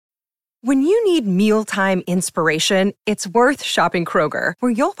When you need mealtime inspiration, it's worth shopping Kroger,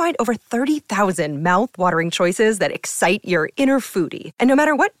 where you'll find over 30,000 mouth-watering choices that excite your inner foodie. And no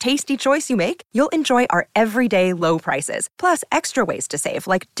matter what tasty choice you make, you'll enjoy our everyday low prices, plus extra ways to save,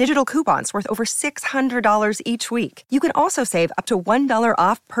 like digital coupons worth over $600 each week. You can also save up to $1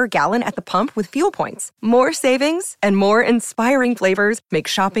 off per gallon at the pump with fuel points. More savings and more inspiring flavors make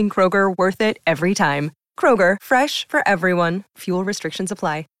shopping Kroger worth it every time. Kroger, fresh for everyone. Fuel restrictions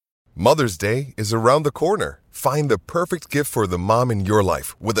apply. Mother's Day is around the corner. Find the perfect gift for the mom in your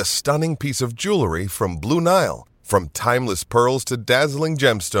life with a stunning piece of jewelry from Blue Nile. From timeless pearls to dazzling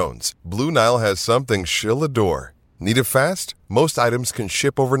gemstones, Blue Nile has something she'll adore. Need it fast? Most items can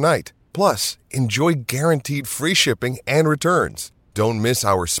ship overnight. Plus, enjoy guaranteed free shipping and returns. Don't miss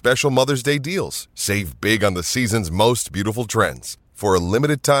our special Mother's Day deals. Save big on the season's most beautiful trends. For a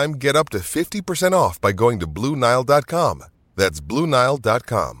limited time, get up to 50% off by going to BlueNile.com. That's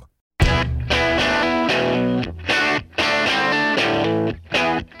BlueNile.com.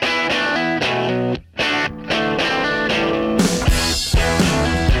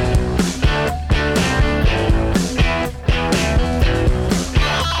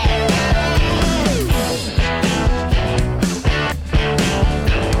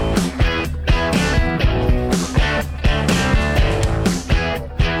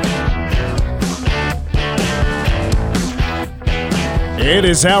 It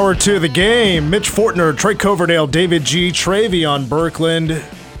is hour 2 of the game. Mitch Fortner, Trey Coverdale, David G. Travion Birkland.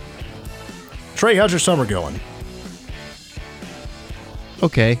 Trey, how's your summer going?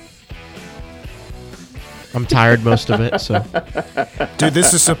 Okay. I'm tired most of it, so. Dude,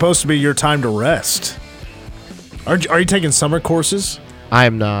 this is supposed to be your time to rest. Are you taking summer courses? I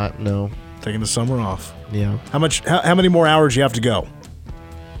am not, no. Taking the summer off. Yeah. How many more hours do you have to go?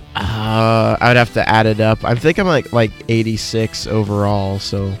 I would have to add it up. I think I'm like 86 overall,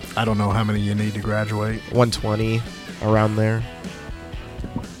 so. I don't know how many you need to graduate. 120, around there.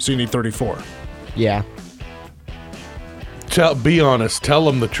 So you need 34. Yeah. Be honest. Tell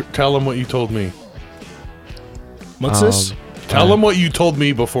them what you told me. What's this? Tell them what you told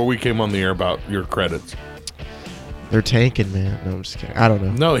me before we came on the air about your credits. They're tanking, man. No, I'm just kidding. I don't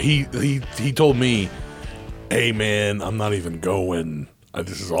know. No, he told me, hey, man, I'm not even going.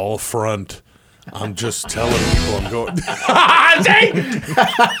 This is all a front. I'm just telling people I'm going. He's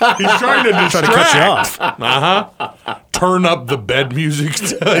trying to distract. Cut you off. Uh-huh. Turn up the bed music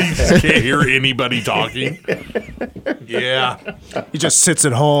so you just can't hear anybody talking. Yeah. He just sits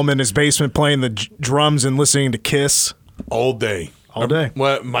at home in his basement playing the drums and listening to Kiss. All day. All day.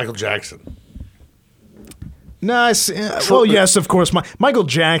 What? Michael Jackson. Nice. Well, yes, of course. Michael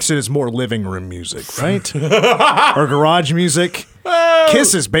Jackson is more living room music, right? Or garage music.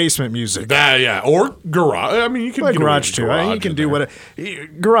 Kiss is basement music. Yeah. Or garage. I mean, you can well, get garage too. Garage you can do whatever.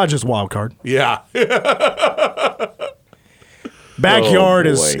 Garage is wild card. Yeah. Backyard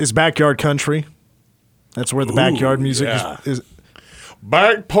is backyard country. That's where the backyard music is.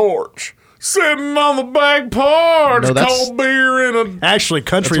 Back porch. Sitting on the back porch, cold beer in a... Actually,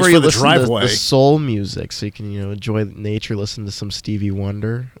 country's for the driveway. The soul music, so you can enjoy nature, listen to some Stevie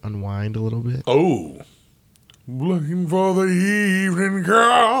Wonder, unwind a little bit. Oh. Looking for the evening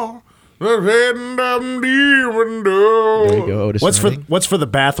girl that's heading down the window. There you go, Otis Redding. What's for the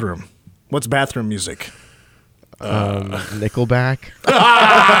bathroom? What's bathroom music? Nickelback.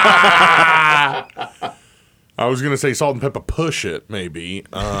 I was going to say Salt and Pepper Push It, maybe.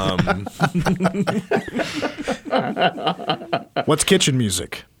 What's kitchen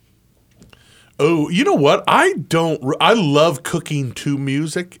music? Oh, you know what? I love cooking to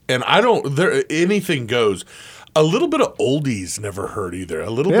music, and anything goes. A little bit of oldies never hurt either. A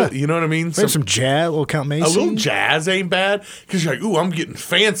little bit, you know what I mean? Some jazz, a little Count Macy. A little jazz ain't bad, because you're like, ooh, I'm getting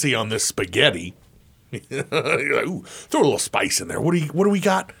fancy on this spaghetti. You're like, ooh, throw a little spice in there. What do we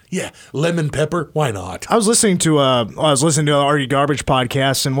got? Yeah, lemon pepper. Why not? I was listening to an Artie Garbage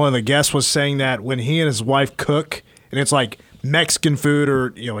podcast, and one of the guests was saying that when he and his wife cook, and it's like Mexican food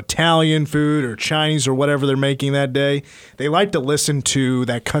or Italian food or Chinese or whatever they're making that day, they like to listen to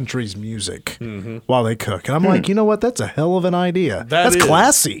that country's music while they cook. And I'm like, you know what? That's a hell of an idea. That's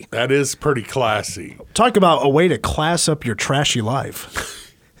classy. That is pretty classy. Talk about a way to class up your trashy life.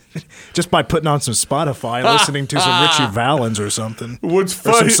 Just by putting on some Spotify and listening to some Richie Valens or something. What's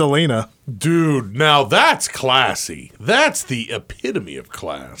funny? Or some Selena. Dude, now that's classy. That's the epitome of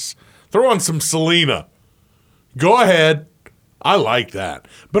class. Throw on some Selena. Go ahead. I like that.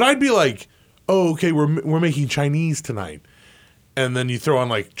 But I'd be like, oh, okay, we're making Chinese tonight. And then you throw on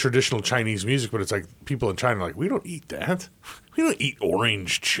like traditional Chinese music, but it's like people in China are like, we don't eat that. We don't eat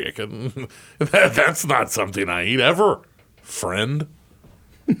orange chicken. That's not something I eat ever, friend.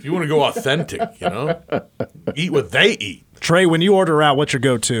 If you want to go authentic, eat what they eat. Trey, when you order out, what's your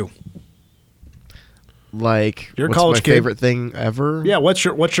go-to? Like, Your what's college my kid? favorite thing ever? Yeah, what's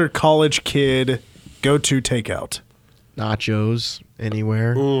your college kid go-to takeout? Nachos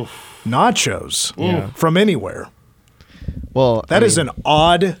anywhere. Nachos. Yeah. From anywhere. Well, That is an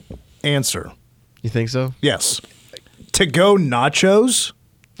odd answer. You think so? Yes. To-go nachos?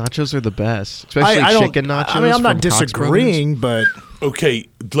 Nachos are the best, especially I don't- chicken nachos. I mean, I'm not from Cox disagreeing, but Okay,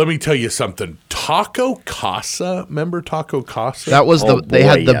 let me tell you something. Taco Casa, remember Taco Casa? That was they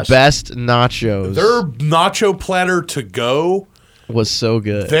had the yes. best nachos. Their nacho platter to go. Was so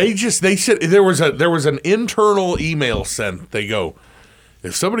good. They said there was an internal email sent. They go,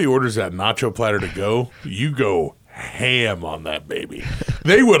 if somebody orders that nacho platter to go, you go ham on that baby.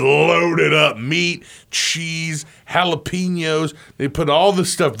 They would load it up, meat, cheese, jalapenos. They put all the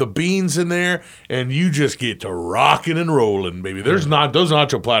stuff, the beans in there, and you just get to rocking and rolling, baby. There's not those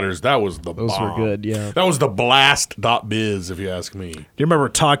nacho platters. That was the Those were bomb. good, yeah. That was the blast.biz, if you ask me. do you remember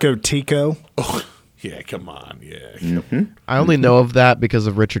Taco Tico? Yeah, come on, yeah. Mm-hmm. I only know of that because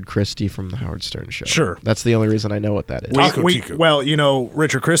of Richard Christie from the Howard Stern Show. Sure. That's the only reason I know what that is. Taco Tico. Well,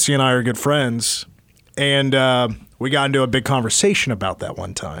 Richard Christie and I are good friends, and we got into a big conversation about that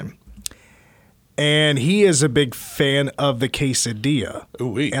one time. And he is a big fan of the quesadilla.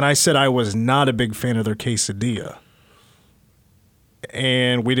 Ooh-wee. And I said I was not a big fan of their quesadilla.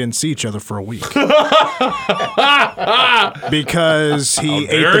 And we didn't see each other for a week. Because he ate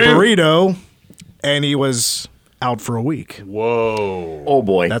dare the you. burrito and he was out for a week. Whoa. Oh,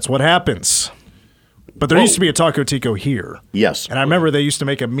 boy. That's what happens. But there used to be a Taco Tico here. Yes. And I remember they used to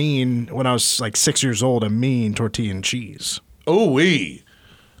make when I was like 6 years old, a mean tortilla and cheese. Ooh-wee.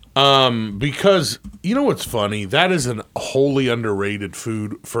 Because you know what's funny? That is a wholly underrated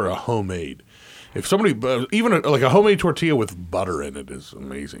food for a homemade. If somebody, even like a homemade tortilla with butter in it is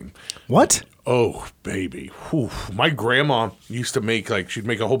amazing. What? Oh, baby. Whew. My grandma used to make, she'd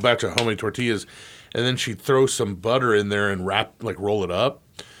make a whole batch of homemade tortillas, and then she'd throw some butter in there and roll it up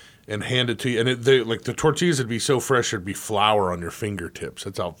and hand it to you. And the tortillas would be so fresh, there'd be flour on your fingertips.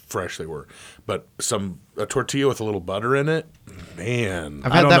 That's how fresh they were. But a tortilla with a little butter in it, man.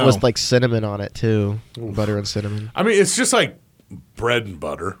 I've had don't that know. with like cinnamon on it too. Butter and cinnamon. I mean, it's just like bread and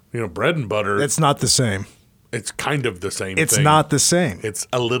butter. Bread and butter, It's not the same. it's kind of the same It's thing. not the same. It's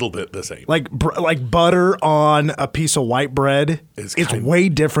a little bit the same. Like butter on a piece of white bread, It's it's kind of- way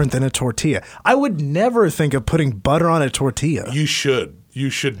different than a tortilla. I would never think of putting butter on a tortilla. You should. You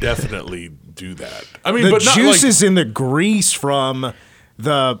should definitely do that. I mean, The but not juice like, is in the grease from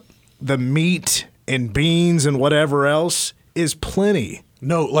the meat and beans and whatever else is plenty.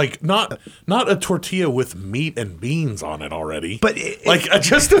 no, not a tortilla with meat and beans on it already. But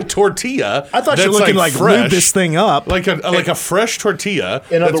just a tortilla. I thought you were that's, looking like fresh, lube this thing up. like a fresh tortilla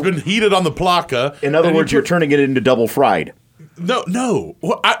In that's other- been heated on the placa. In other and words, you you're turning it into double fried. no.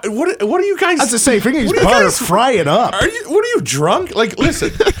 What are you guys? That's the same. If you can use what are you butter, guys- fry it up. What are you drunk? Like,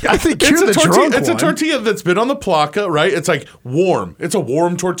 listen. I think It's you're a the tortilla. drunk It's a one. tortilla that's been on the placa, right? It's like warm. It's a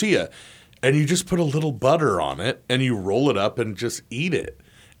warm tortilla, and you just put a little butter on it, and you roll it up and just eat it,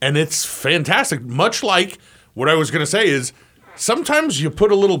 and it's fantastic. Much like what I was going to say is, sometimes you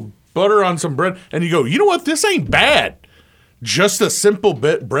put a little butter on some bread, and you go, you know what? This ain't bad. Just a simple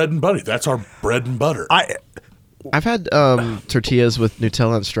bit bread and butter. That's our bread and butter. I've had tortillas with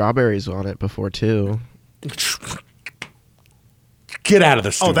Nutella and strawberries on it before too. Get out of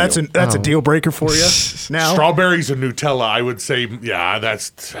the studio. Oh, that's a deal breaker for you now. Strawberries and Nutella, I would say, yeah,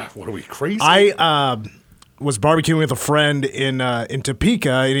 that's, what are we, crazy? I was barbecuing with a friend in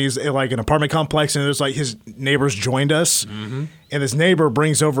Topeka, and he's in like an apartment complex, and there's like his neighbors joined us, and this neighbor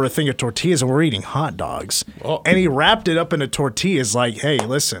brings over a thing of tortillas, and we're eating hot dogs, Oh. and he wrapped it up in a tortilla. It's like, hey,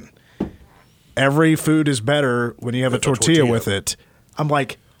 listen, every food is better when you have a tortilla with it. I'm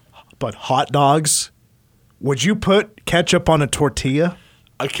like, but hot dogs? Would you put ketchup on a tortilla?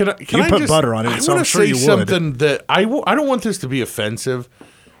 Can You I put just, butter on it, I so I'm wanna sure say you would. something that I don't want this to be offensive.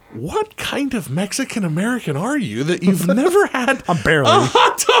 What kind of Mexican American are you that you've never had I'm barely. a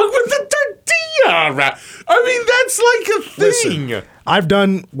hot dog with a tortilla wrap? I mean, that's like a thing. Listen, I've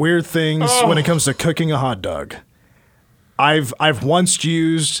done weird things when it comes to cooking a hot dog. I've once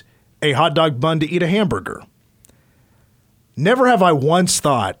used a hot dog bun to eat a hamburger. Never have I once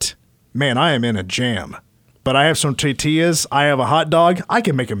thought, man, I am in a jam. But I have some tortillas, I have a hot dog, I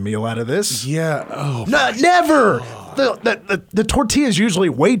can make a meal out of this. Yeah. Oh, No, never! The tortilla is usually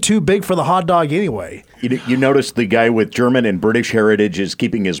way too big for the hot dog anyway. You notice the guy with German and British heritage is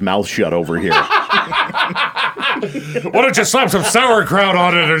keeping his mouth shut over here. why don't you slap some sauerkraut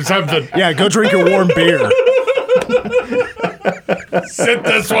on it or something? Yeah, go drink your warm beer. Sit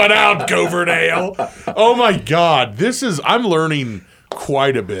this one out, Coverdale. Oh my God, I'm learning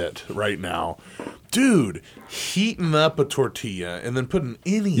quite a bit right now, dude. Heating up a tortilla and then putting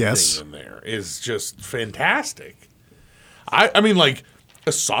anything in there is just fantastic. I mean, like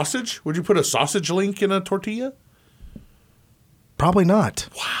a sausage. Would you put a sausage link in a tortilla? Probably not.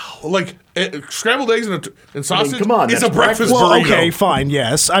 Wow. Like scrambled eggs and sausage come on, is a that's breakfast Well, burrito. okay, fine,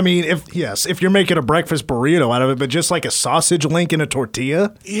 yes. I mean, if you're making a breakfast burrito out of it, but just like a sausage link in a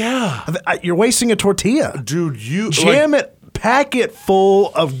tortilla, Yeah. you're wasting a tortilla. Dude, Jam it, pack it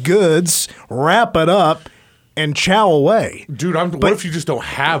full of goods, wrap it up, and chow away. Dude, what if you just don't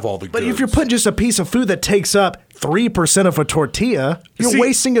have all the goods? But if you're putting just a piece of food that takes up 3% of a tortilla, you're See,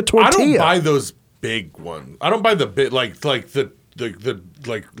 wasting a tortilla. I don't buy those big ones. I don't buy the big like the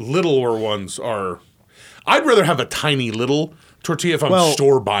littler ones are. I'd rather have a tiny little tortilla if I'm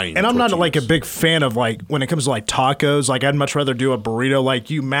store buying. And I'm not like a tortillas. big fan of like when it comes to like tacos. Like I'd much rather do a burrito. Like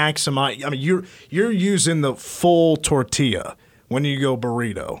you maximize. I mean, you're using the full tortilla when you go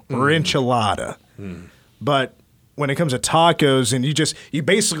burrito or enchilada. But when it comes to tacos, and you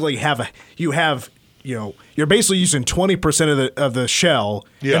basically you're basically using 20% of the shell,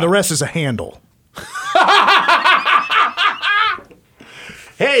 and the rest is a handle.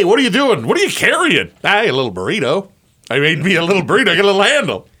 Hey, what are you doing? What are you carrying? Hey, a little burrito. I made me a little burrito. I got a little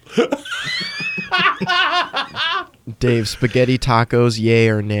handle. Dave, spaghetti tacos, yay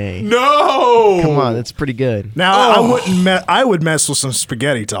or nay? No. Come on, that's pretty good. Now I would mess with some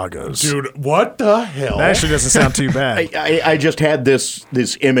spaghetti tacos. Dude, what the hell? That actually doesn't sound too bad. I just had this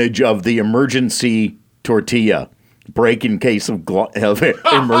image of the emergency tortilla break in case of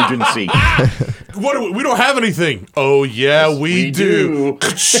emergency. We don't have anything. Oh yeah, we do.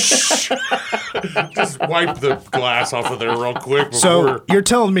 Just wipe the glass off of there real quick. So you're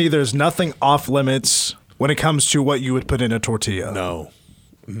telling me there's nothing off limits when it comes to what you would put in a tortilla? No.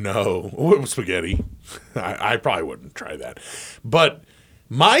 Oh, spaghetti. I probably wouldn't try that. But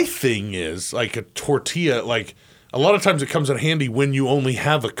my thing is like a tortilla. Like a lot of times it comes in handy when you only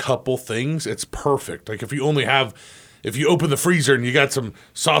have a couple things. It's perfect. Like if you open the freezer and you got some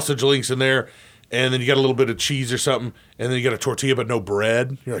sausage links in there, and then you got a little bit of cheese or something, and then you got a tortilla but no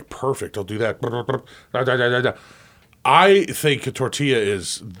bread, you're like, perfect, I'll do that. I think a tortilla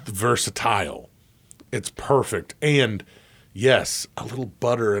is versatile. It's perfect. And yes, a little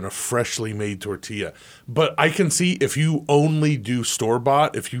butter and a freshly made tortilla. But I can see if you only do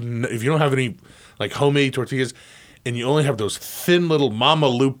store-bought, if you don't have any like homemade tortillas, and you only have those thin little Mama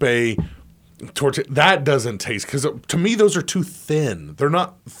Lupe tortilla, that doesn't taste, because to me those are too thin. They're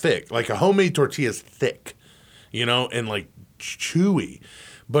not thick. Like a homemade tortilla is thick, and like chewy.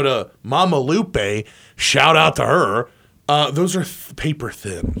 But a Mama Lupe, shout out to her, those are paper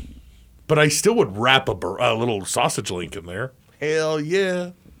thin. But I still would wrap a little sausage link in there. Hell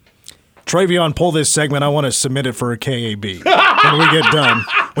yeah. Travion, pull this segment. I want to submit it for a KAB when we get done.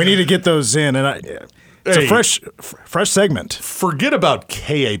 We need to get those in, and it's a fresh segment. Forget about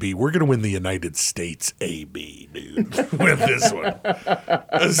KAB. We're going to win the United States AB, dude, with this one.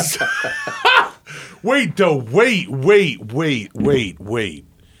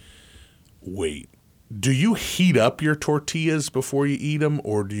 Wait. Do you heat up your tortillas before you eat them,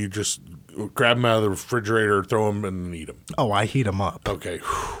 or do you just grab them out of the refrigerator, throw them, and eat them? Oh, I heat them up. Okay.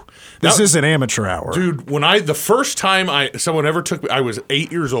 This is an amateur hour. Dude, the first time someone ever took me, I was 8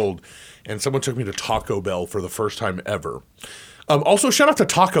 years old, and someone took me to Taco Bell for the first time ever. Also, shout out to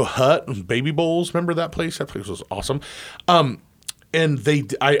Taco Hut, Baby Bowls. Remember that place? That place was awesome. And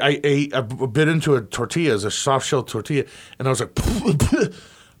I bit into a tortilla, as a soft shell tortilla, and I was like,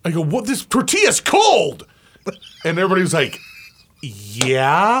 I go, what? This tortilla's cold. And everybody was like,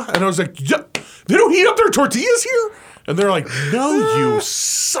 yeah. And I was like, yeah, they don't heat up their tortillas here? And they're like, no, you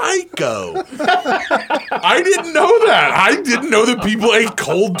psycho. I didn't know that. I didn't know that people ate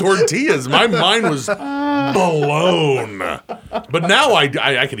cold tortillas. My mind was blown. But now I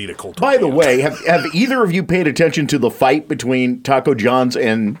can eat a cold tortilla. By the way, have either of you paid attention to the fight between Taco John's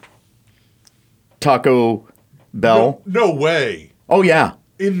and Taco Bell? No way. Oh, yeah.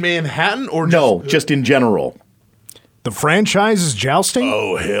 In Manhattan or just in general? The franchise is jousting?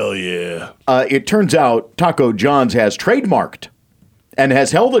 Oh, hell yeah. It turns out Taco John's has trademarked and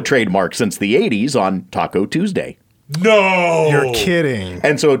has held a trademark since the 80s on Taco Tuesday. No. You're kidding.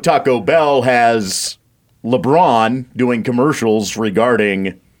 And so Taco Bell has LeBron doing commercials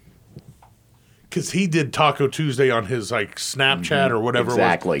regarding... Because he did Taco Tuesday on his like Snapchat or whatever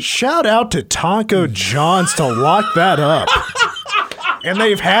Exactly. Shout out to Taco John's to lock that up. And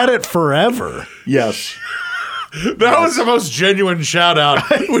they've had it forever. Yes. That was the most genuine shout out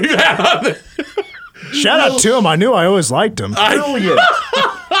we've had on it. Shout out to him. I knew I always liked him. Brilliant.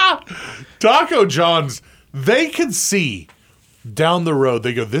 Taco John's, they can see down the road.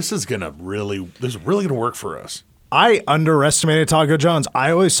 They go, this is really gonna work for us. I underestimated Taco John's.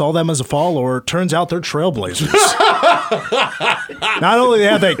 I always saw them as a follower. Turns out they're trailblazers. Not only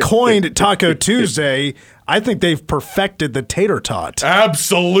have they coined Taco Tuesday, I think they've perfected the tater tot.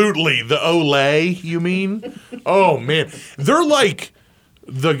 Absolutely. The Olay, you mean? Oh, man. They're like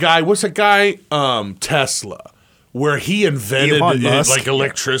the guy, what's that guy? Tesla, where he invented like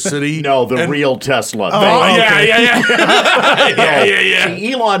electricity. No, the real Tesla. See,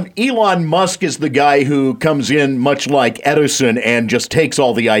 Elon Musk is the guy who comes in much like Edison and just takes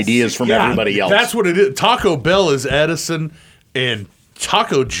all the ideas from everybody else. That's what it is. Taco Bell is Edison, and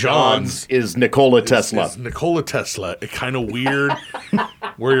Taco John's is Nikola Tesla. Is Nikola Tesla. It's kind of weird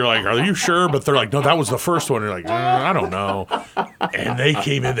where you're like, are you sure? But they're like, no, that was the first one. You're like, I don't know. And they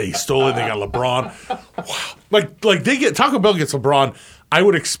came in, they stole it, they got LeBron. Wow. Like they get Taco Bell gets LeBron. I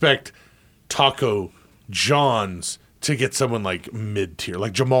would expect Taco John's to get someone like mid-tier,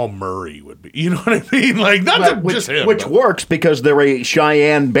 like Jamal Murray would be. You know what I mean? Like just him. Which works because they're a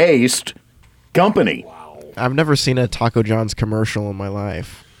Cheyenne-based company. Wow. I've never seen a Taco John's commercial in my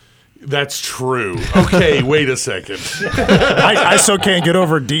life. That's true. Okay, wait a second. I still can't get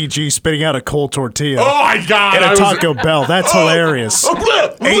over DG spitting out a cold tortilla. Oh my God! At a Taco Bell. That's hilarious.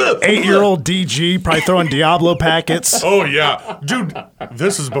 8-year-old DG probably throwing Diablo packets. Oh yeah, dude.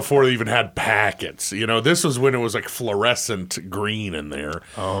 This is before they even had packets. You know, this was when it was like fluorescent green in there.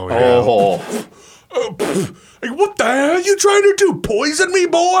 Oh yeah. Like, what the hell are you trying to do? Poison me,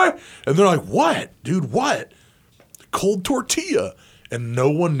 boy? And they're like, what? Dude, what? Cold tortilla. And no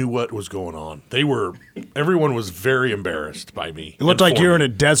one knew what was going on. Everyone was very embarrassed by me. It looked like you were in a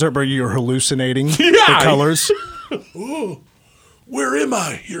desert, but you were hallucinating the colors. Oh, where am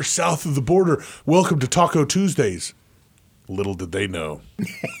I? Here south of the border. Welcome to Taco Tuesdays. Little did they know.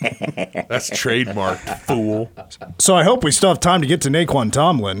 That's trademarked, fool. So I hope we still have time to get to Nae'Qwan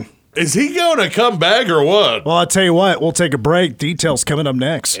Tomlin. Is he going to come back or what? Well, I'll tell you what. We'll take a break. Details coming up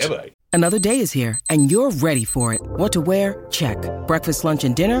next. Yeah, buddy. Another day is here, and you're ready for it. What to wear? Check. Breakfast, lunch,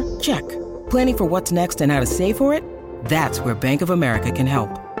 and dinner? Check. Planning for what's next and how to save for it? That's where Bank of America can help.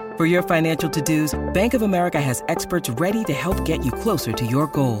 For your financial to-dos, Bank of America has experts ready to help get you closer to your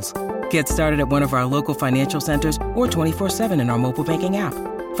goals. Get started at one of our local financial centers or 24/7 in our mobile banking app.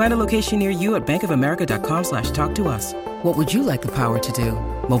 Find a location near you at bankofamerica.com/talktous. What would you like the power to do?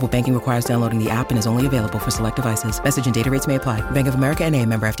 Mobile banking requires downloading the app and is only available for select devices. Message and data rates may apply. Bank of America NA,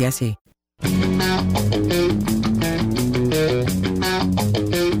 member FDIC.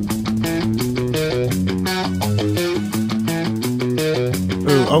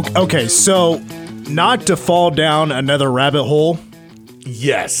 Ooh, okay, so not to fall down another rabbit hole.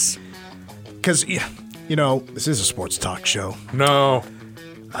 Yes. Because, this is a sports talk show. No.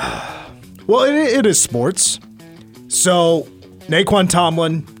 Well, it is sports. So, Nae'Qwan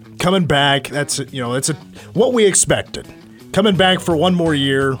Tomlin coming back. That's what we expected. Coming back for one more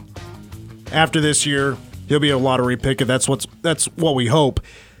year. After this year, he'll be a lottery pick, and that's what we hope.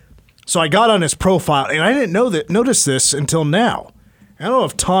 So I got on his profile, and I didn't notice this until now. I don't know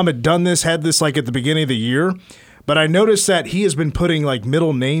if Tom had this like at the beginning of the year, but I noticed that he has been putting like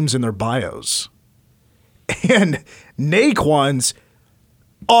middle names in their bios, and Nae'Qwan's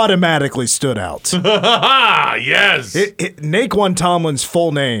automatically stood out. Yes. Nae'Qwan Tomlin's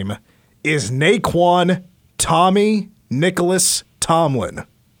full name is Nae'Qwan Tommy Nicholas Tomlin.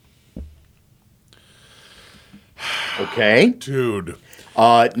 Okay. Dude.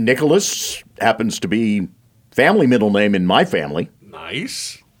 Nicholas happens to be family middle name in my family.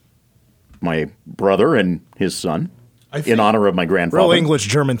 Nice. My brother and his son, in honor of my grandfather. Real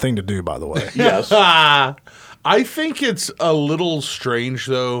English-German thing to do, by the way. Yes. I think it's a little strange,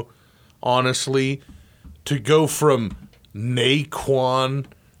 though, honestly, to go from Nae'Qwan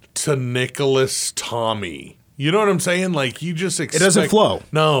to Nicholas Tommy. You know what I'm saying? Like, you just expect... It doesn't flow.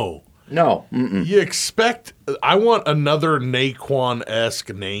 No. No. Mm-mm. You expect... I want another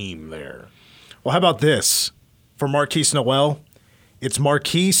Nae'Qwan-esque name there. Well, how about this? For Marquise Noel, it's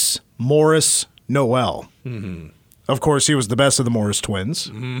Marquise Morris Noel. Mm-hmm. Of course, he was the best of the Morris twins.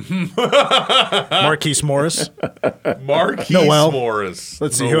 Mm-hmm. Marquise Morris. Marquise Noel. Morris.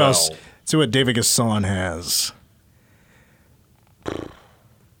 Let's see who else. Let's see what David Gasson has.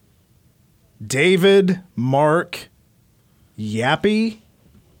 David Mark Yappy.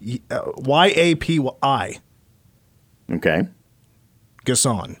 Y-A-P-I. Okay.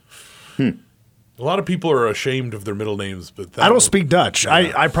 Gasson. A lot of people are ashamed of their middle names, but I don't speak Dutch.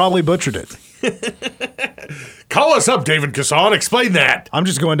 I probably butchered it. Call us up, David Kassan. Explain that. I'm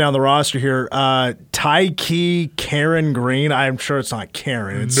just going down the roster here. Taiki Karen Green. I'm sure it's not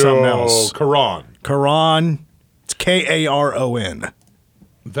Karen. It's something else. Karan. It's Karon.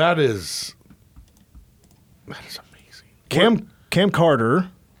 That is amazing. Cam Carter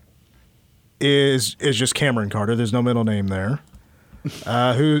is just Cameron Carter. There's no middle name there.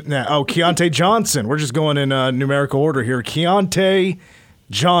 Keontae Johnson. We're just going in numerical order here. Keontae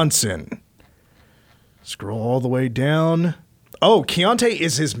Johnson. Scroll all the way down. Oh, Keontae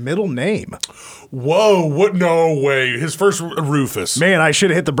is his middle name. Whoa, what? No way. His first Rufus. Man, I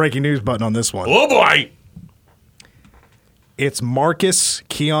should have hit the breaking news button on this one. Oh, boy. It's Marcus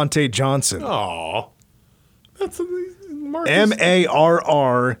Keontae Johnson. Aw. That's Marcus. Marrecus.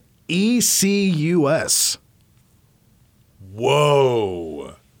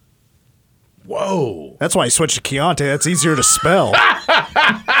 Whoa. That's why I switched to Keontae. That's easier to spell.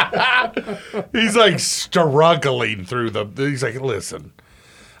 He's like struggling through he's like, listen,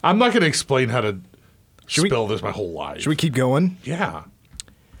 I'm not going to explain how to spell this my whole life. Should we keep going? Yeah.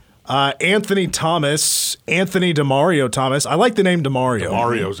 Anthony DeMario Thomas. I like the name DeMario.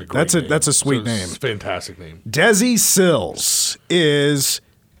 DeMario's a great name. That's a sweet name. It's a fantastic name. Desi Sills is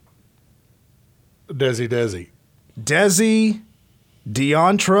Desi. Desi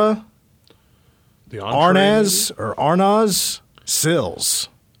Deontra Arnaz Sills.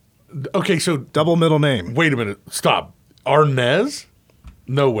 Okay, so double middle name. Wait a minute. Stop. Arnaz?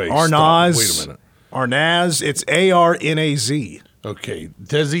 No way. Arnaz. Stop. Wait a minute. Arnaz. It's Arnaz. Okay.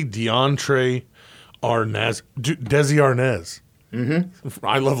 Desi Deontre Arnaz. Desi Arnaz. Mm-hmm.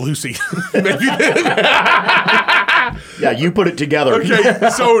 I Love Lucy. Maybe Yeah, you put it together. Okay,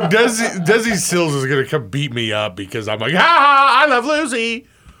 so Desi Sills is going to come beat me up because I'm like, I Love Lucy.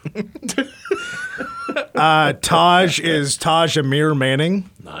 Taj is Taj Amir Manning.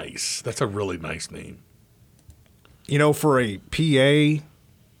 Nice. That's a really nice name. You know, for a PA,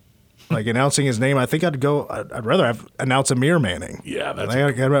 like announcing his name, I think I'd rather announce Amir Manning. Yeah,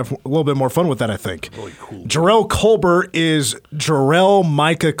 I'd have a little bit more fun with that, I think. Really cool. Jarrell Colbert is Jarrell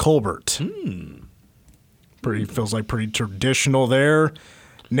Micah Colbert. Feels like pretty traditional there.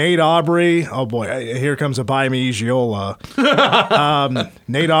 Nate Aubrey. Oh, boy. Here comes a Bayami Igiola.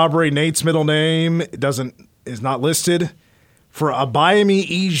 Nate Aubrey. Nate's middle name is not listed. For Bayami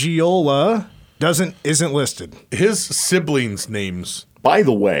Igiola, isn't listed. His siblings' names, by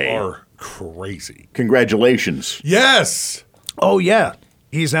the way, are crazy. Congratulations. Yes. Oh, yeah.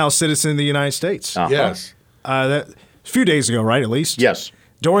 He's now a citizen of the United States. Yes. A few days ago, right, at least? Yes.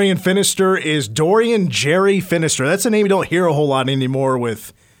 Dorian Finister is Dorian Jerry Finister. That's a name you don't hear a whole lot anymore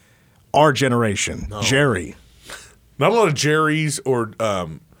with our generation. No. Jerry. Not a lot of Jerrys or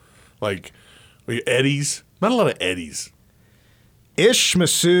like Eddies. Not a lot of Eddies. Ish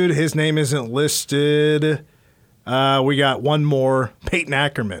Masood, his name isn't listed. We got one more, Peyton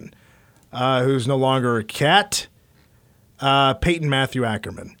Ackerman, who's no longer a cat. Peyton Matthew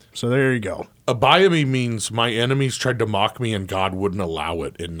Ackerman. So there you go. Abayami means my enemies tried to mock me and God wouldn't allow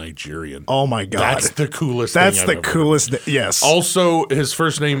it in Nigerian. Oh, my God. That's the coolest thing That's the coolest. Yes. Also, his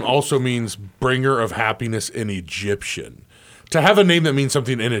first name also means bringer of happiness in Egyptian. To have a name that means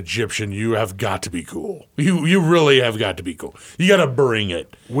something in Egyptian, you have got to be cool. You really have got to be cool. You got to bring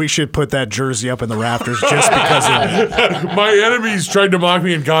it. We should put that jersey up in the rafters just because of that. My enemies tried to mock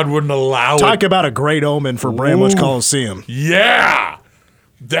me and God wouldn't allow it. Talk about a great omen for Bramlage Coliseum. Yeah.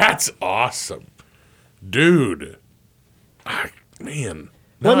 That's awesome. Dude. Man.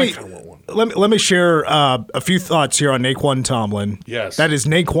 Let me share a few thoughts here on Nae'Qwan Tomlin. Yes. That is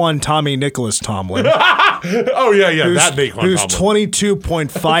Nae'Qwan Tommy Nicholas Tomlin. Oh, yeah, that Nae'Qwan Tomlin. Who's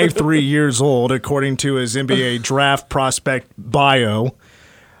 22.53 years old, according to his NBA draft prospect bio.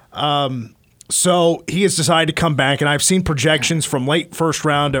 So he has decided to come back, and I've seen projections from late first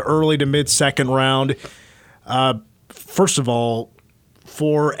round to early to mid-second round. First of all,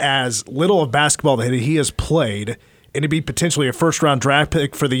 for as little of basketball that he has played, and to be potentially a first-round draft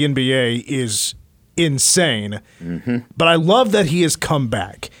pick for the NBA is insane. Mm-hmm. But I love that he has come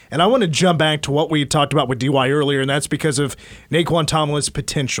back. And I want to jump back to what we talked about with DY earlier, and that's because of Nae'Qwan Tomlin's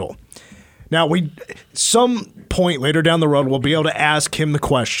potential. Now, some point later down the road, we'll be able to ask him the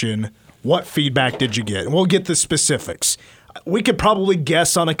question, what feedback did you get? And we'll get the specifics. We could probably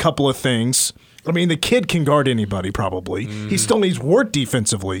guess on a couple of things. I mean, the kid can guard anybody, probably. He still needs work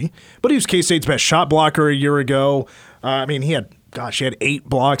defensively, but he was K-State's best shot blocker a year ago. He had 8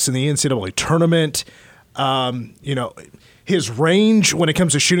 blocks in the NCAA tournament. His range when it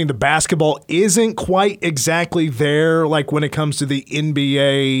comes to shooting the basketball isn't quite exactly there, like when it comes to the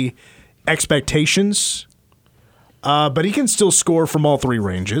NBA expectations. But he can still score from all three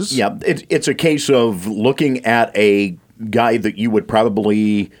ranges. Yeah, it's a case of looking at a guy that you would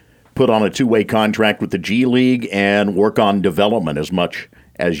probably put on a two-way contract with the G League and work on development as much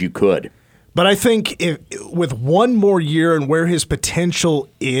as you could. But I think with one more year and where his potential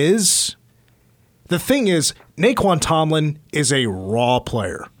is, the thing is, Nae'Qwan Tomlin is a raw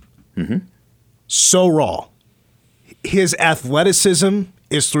player. Mm-hmm. So raw. His athleticism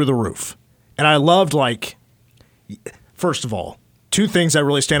is through the roof. And I loved, first of all, two things that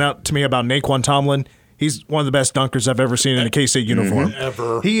really stand out to me about Nae'Qwan Tomlin. He's one of the best dunkers I've ever seen in a K-State uniform.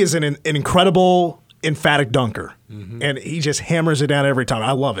 Ever. He is an incredible, emphatic dunker. Mm-hmm. And he just hammers it down every time.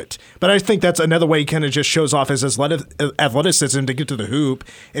 I love it. But I think that's another way he kind of just shows off his athleticism to get to the hoop.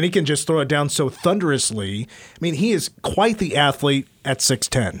 And he can just throw it down so thunderously. I mean, he is quite the athlete at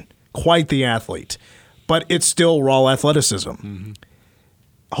 6'10". Quite the athlete. But it's still raw athleticism. Mm-hmm.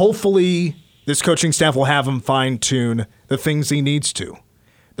 Hopefully, this coaching staff will have him fine-tune the things he needs to.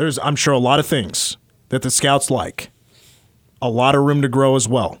 There's, I'm sure, a lot of things that the scouts like. A lot of room to grow as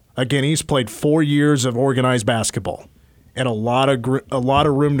well. Again, he's played 4 years of organized basketball and a lot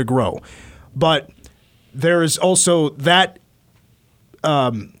of room to grow. But there is also that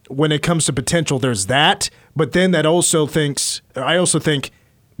when it comes to potential, there's that. But then I also think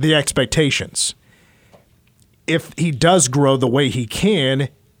the expectations. If he does grow the way he can,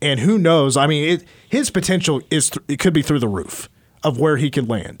 and who knows, I mean, his potential it could be through the roof of where he could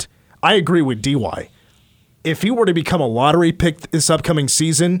land. I agree with DY. If he were to become a lottery pick this upcoming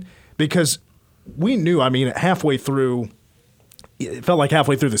season, because we knew, I mean, halfway through, it felt like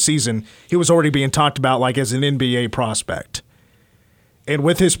halfway through the season, he was already being talked about like as an NBA prospect. And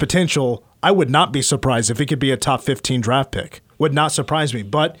with his potential, I would not be surprised if he could be a top 15 draft pick. Would not surprise me,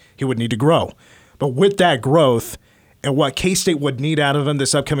 but he would need to grow. But with that growth and what K-State would need out of him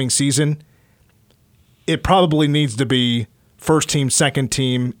this upcoming season, it probably needs to be first team, second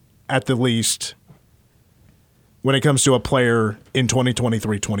team at the least when it comes to a player in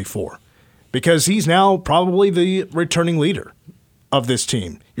 2023-24. Because he's now probably the returning leader of this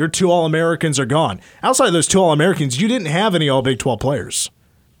team. Your two All-Americans are gone. Outside of those two All-Americans, you didn't have any All-Big 12 players.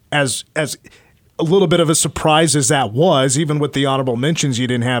 As a little bit of a surprise as that was, even with the honorable mentions, you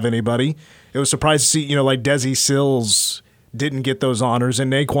didn't have anybody. It was surprising to see, like Desi Sills didn't get those honors,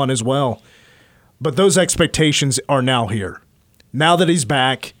 and Nae'Qwan as well. But those expectations are now here. Now that he's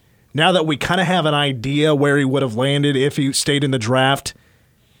back, now that we kind of have an idea where he would have landed if he stayed in the draft,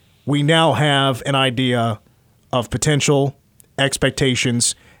 we now have an idea of potential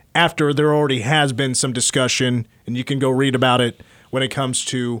expectations after there already has been some discussion, and you can go read about it when it comes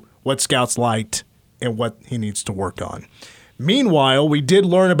to what scouts liked and what he needs to work on. Meanwhile, we did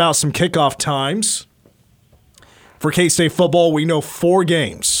learn about some kickoff times. For K-State football, we know 4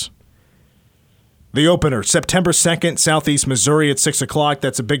 games. The opener, September 2nd, Southeast Missouri at 6 o'clock.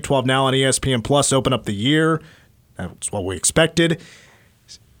 That's a Big 12 Now on ESPN Plus. Open up the year. That's what we expected.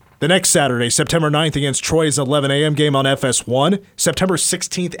 The next Saturday, September 9th, against Troy is an 11 a.m. game on FS1. September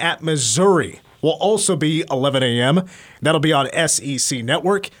 16th at Missouri will also be 11 a.m. That'll be on SEC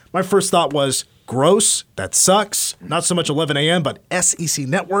Network. My first thought was, gross, that sucks. Not so much 11 a.m., but SEC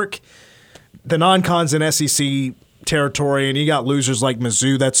Network. The non-cons in SEC territory, and you got losers like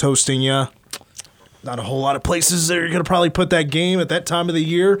Mizzou that's hosting you. Not a whole lot of places that are going to probably put that game at that time of the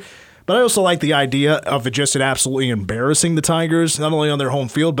year. But I also like the idea of it just absolutely embarrassing the Tigers, not only on their home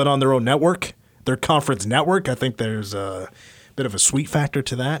field, but on their own network, their conference network. I think there's a bit of a sweet factor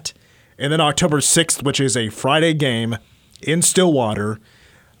to that. And then October 6th, which is a Friday game in Stillwater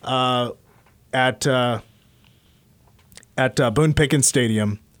at Boone Pickens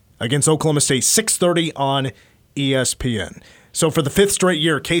Stadium against Oklahoma State, 6:30 on ESPN. So for the 5th straight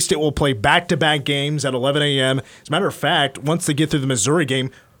year, K-State will play back-to-back games at 11 a.m. As a matter of fact, once they get through the Missouri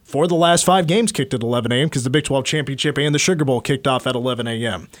game, 4 of the last 5 games kicked at 11 a.m. because the Big 12 Championship and the Sugar Bowl kicked off at 11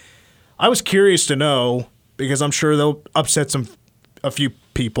 a.m. I was curious to know, because I'm sure they'll upset a few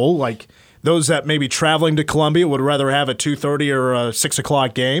people, like those that may be traveling to Columbia would rather have a 2:30 or a 6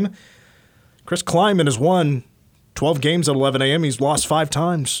 o'clock game. Chris Kleiman has won 12 games at 11 a.m. He's lost 5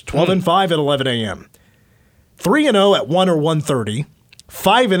 times, 12-5 at 11 a.m. 3-0 at 1 or 1:30,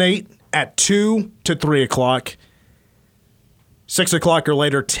 5-8 at 2 to 3 o'clock, 6 o'clock or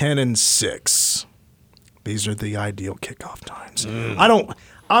later, 10-6. These are the ideal kickoff times.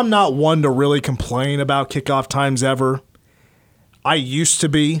 I'm not one to really complain about kickoff times ever. I used to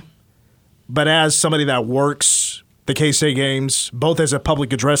be, but as somebody that works the K-State games, both as a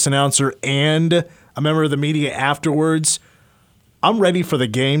public address announcer and a member of the media afterwards, I'm ready for the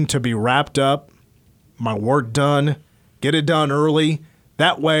game to be wrapped up, my work done, get it done early.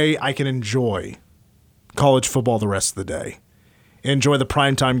 That way I can enjoy college football the rest of the day. Enjoy the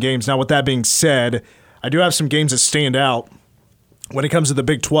primetime games. Now, with that being said, I do have some games that stand out. When it comes to the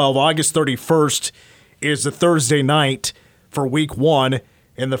Big 12, August 31st is the Thursday night for Week 1.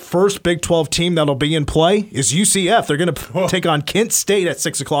 And the first Big 12 team that'll be in play is UCF. They're going to take on Kent State at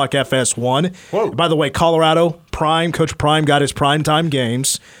 6 o'clock FS1. Whoa. By the way, Colorado, Coach Prime got his primetime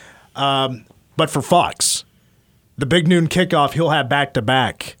games. But for Fox, the Big Noon kickoff, he'll have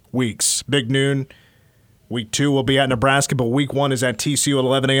back-to-back weeks. Big Noon, Week 2 will be at Nebraska, but Week 1 is at TCU at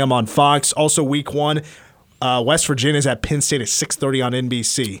 11 a.m. on Fox. Also, Week 1, West Virginia is at Penn State at 6:30 on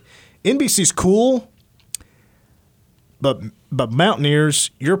NBC. NBC's cool, but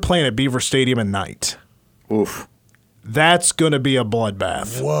Mountaineers, you're playing at Beaver Stadium at night. Oof. That's going to be a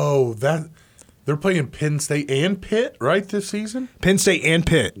bloodbath. Whoa, they're playing Penn State and Pitt, right, this season? Penn State and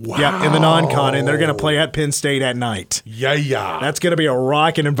Pitt. Wow. Yeah, in the non-con, and they're going to play at Penn State at night. Yeah. That's going to be a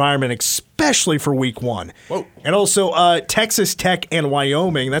rocking environment, especially for Week 1. Whoa. And also Texas Tech and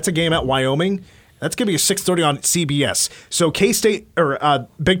Wyoming. That's a game at Wyoming. That's going to be a 6:30 on CBS. So K-State, or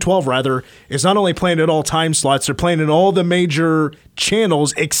Big 12 rather, is not only playing at all time slots, they're playing in all the major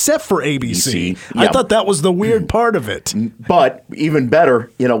channels except for ABC. I thought that was the weird part of it. But even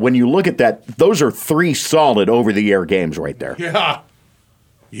better, when you look at that, those are 3 solid over-the-air games right there. Yeah.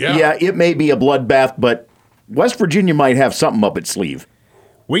 Yeah, it may be a bloodbath, but West Virginia might have something up its sleeve.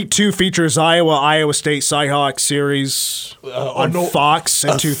 Week 2 features Iowa State Cyhawk series on Fox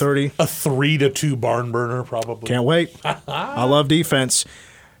at 2:30. A 3-2 barn burner, probably. Can't wait. I love defense.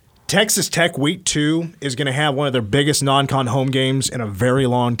 Texas Tech Week 2 is going to have one of their biggest non-con home games in a very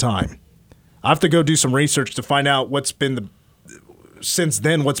long time. I have to go do some research to find out what's been the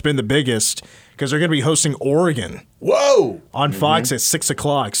biggest, because they're going to be hosting Oregon. Whoa! On Fox at 6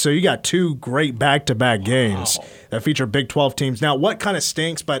 o'clock. So you got 2 great back-to-back games that feature Big 12 teams. Now, what kind of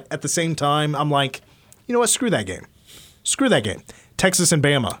stinks, but at the same time, I'm like, you know what? Screw that game. Texas and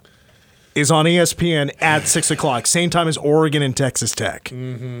Bama is on ESPN at 6 o'clock, same time as Oregon and Texas Tech.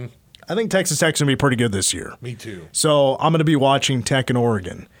 Mm-hmm. I think Texas Tech's going to be pretty good this year. Me too. So I'm going to be watching Tech and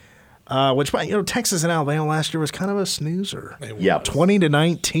Oregon. Which, Texas and Alabama last year was kind of a snoozer. Yeah,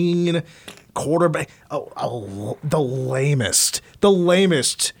 20-19 quarterback. The lamest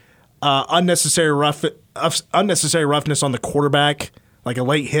unnecessary roughness on the quarterback, like a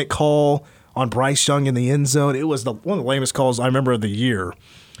late hit call on Bryce Young in the end zone. It was one of the lamest calls I remember of the year.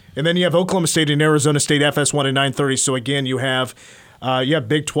 And then you have Oklahoma State and Arizona State FS1 at 9:30. So again, you have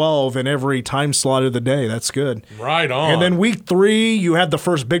Big 12 in every time slot of the day. That's good. Right on. And then Week 3, you have the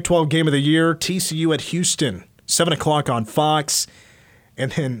first Big 12 game of the year, TCU at Houston, 7 o'clock on Fox.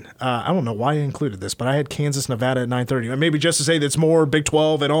 And then, I don't know why I included this, but I had Kansas, Nevada at 9:30. Maybe just to say that it's more Big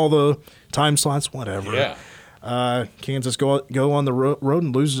 12 and all the time slots, whatever. Yeah. Kansas go on the road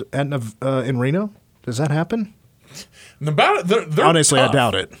and lose in Reno? Does that happen? Nevada, they're honestly, tough. I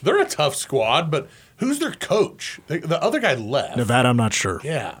doubt it. They're a tough squad, but who's their coach? The other guy left. Nevada, I'm not sure.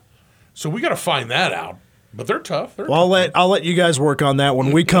 Yeah. So we got to find that out. But they're tough. I'll let you guys work on that.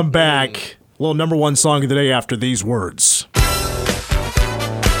 When we come back, little number 1 song of the day after these words.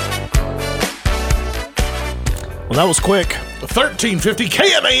 Well, that was quick. 1350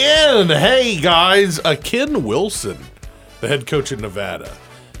 KMAN. Hey, guys. Ken Wilson, the head coach in Nevada.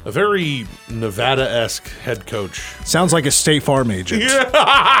 A very Nevada-esque head coach. Sounds like a State Farm agent.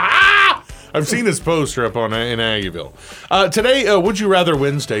 Yeah. I've seen his poster up in Aggieville. Today, Would You Rather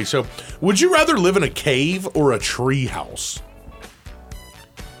Wednesday. So, would you rather live in a cave or a tree house?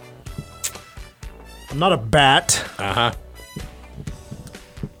 I'm not a bat. Uh-huh.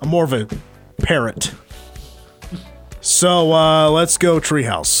 I'm more of a parrot. So, let's go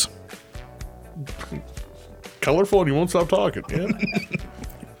treehouse. Colorful and you won't stop talking. Yeah.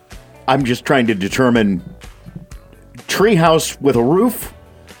 I'm just trying to determine treehouse with a roof?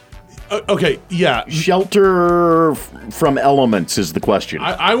 Okay, yeah. Shelter from elements is the question.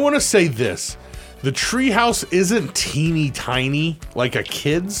 I want to say this. The treehouse isn't teeny tiny like a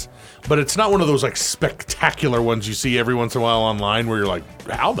kid's, but it's not one of those like spectacular ones you see every once in a while online where you're like,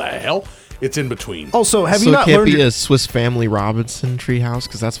 how the hell? It's in between. Also, have so you not it can't learned be a Swiss Family Robinson treehouse?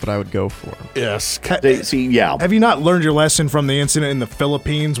 Because that's what I would go for. Yes. Have you not learned your lesson from the incident in the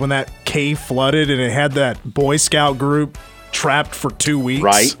Philippines when that cave flooded and it had that Boy Scout group trapped for 2 weeks?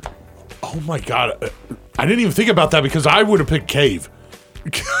 Right. Oh my God. I didn't even think about that because I would have picked cave.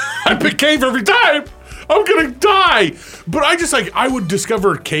 I pick cave every time. I'm going to die. But I would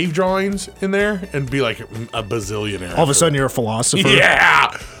discover cave drawings in there and be like a bazillionaire. All of a sudden you're a philosopher.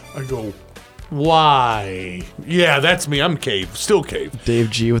 Yeah. I go, why? Yeah, that's me. I'm cave. Still cave. Dave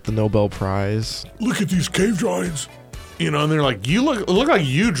G with the Nobel Prize. Look at these cave drawings. And they're like, you look like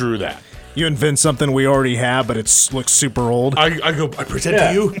you drew that. You invent something we already have, but it looks super old. I present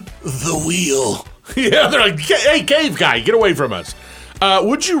to you the wheel. Yeah, they're like, hey, cave guy, get away from us.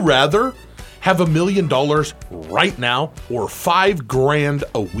 Would you rather have $1 million right now or $5,000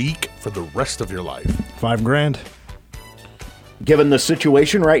 a week for the rest of your life? $5,000. Given the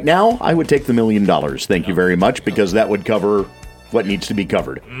situation right now, I would take the $1 million. Thank you very much, because that would cover what needs to be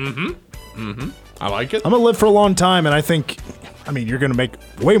covered. I like it. I'm gonna live for a long time, and I think, you're gonna make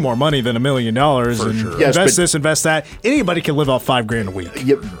way more money than $1 million. For sure. Yes, invest this, invest that. Anybody can live off $5,000 a week.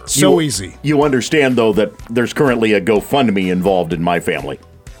 Easy. You understand, though, that there's currently a GoFundMe involved in my family.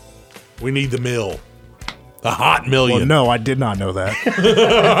 We need the mill. The hot million. Well, no, I did not know that.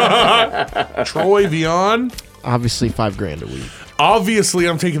 Troy, Vion? Obviously, $5,000 a week. Obviously,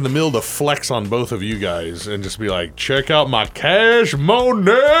 I'm taking the mill to flex on both of you guys and just be like, check out my cash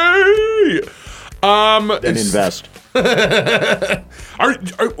money. Then invest. I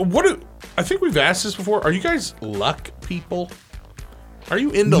think we've asked this before. Are you guys luck people? Are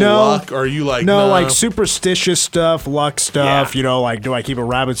you into luck, or are you like no, nah? like superstitious stuff, luck stuff? Yeah. Like do I keep a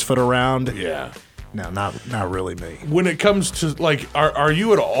rabbit's foot around? Yeah. No, not really me. When it comes to like, are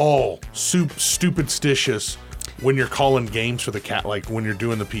you at all stupidstitious when you're calling games for the cat? Like when you're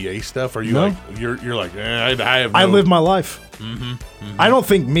doing the PA stuff, are you No. like you're like I have? I no- live my life. I don't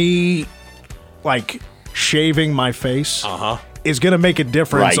think me like shaving my face is going to make a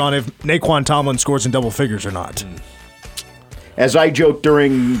difference Right. on if Nae'Qwan Tomlin scores in double figures or not. As I joked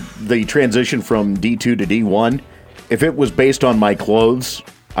during the transition from D2 to D1, if it was based on my clothes,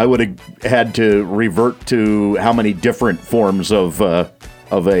 I would have had to revert to how many different forms of a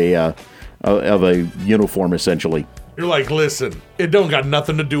uniform, essentially. You're like, listen, it don't got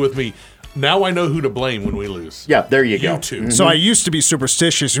nothing to do with me. Now I know who to blame when we lose. Yeah, there you go. You two. So I used to be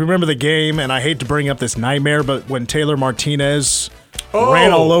superstitious. You remember the game, and I hate to bring up this nightmare, but when Taylor Martinez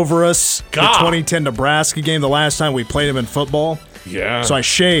ran all over us, God. the 2010 Nebraska game, the last time we played him in football. Yeah. So I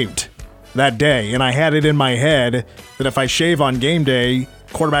shaved that day, and I had it in my head that if I shave on game day,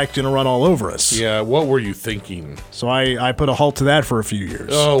 quarterback's going to run all over us. Yeah, what were you thinking? So I put a halt to that for a few years.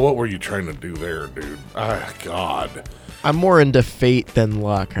 Oh, what were you trying to do there, dude? Ah, God. I'm more into fate than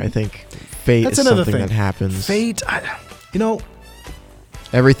luck. I think fate That's is another something thing. that happens. Fate,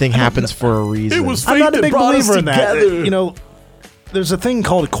 Everything happens for a reason. It was I'm fate not a that big brought us believer in that. together. There's a thing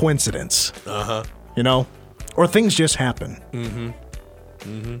called coincidence. Or things just happen.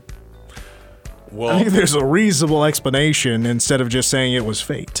 Well, I think there's a reasonable explanation instead of just saying it was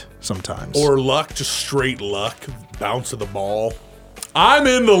fate sometimes. or luck, just straight luck, bounce of the ball. I'm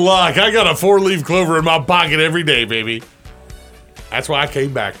into luck. I got a 4-leaf clover in my pocket every day, baby. That's why I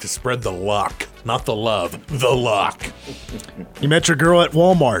came back to spread the luck, not the love, the luck. You met your girl at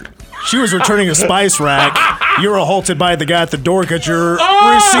Walmart. She was returning a spice rack. You were halted by the guy at the door because your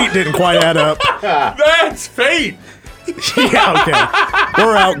receipt didn't quite add up. That's fate. Yeah, okay.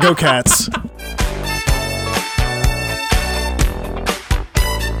 We're out. Go Cats.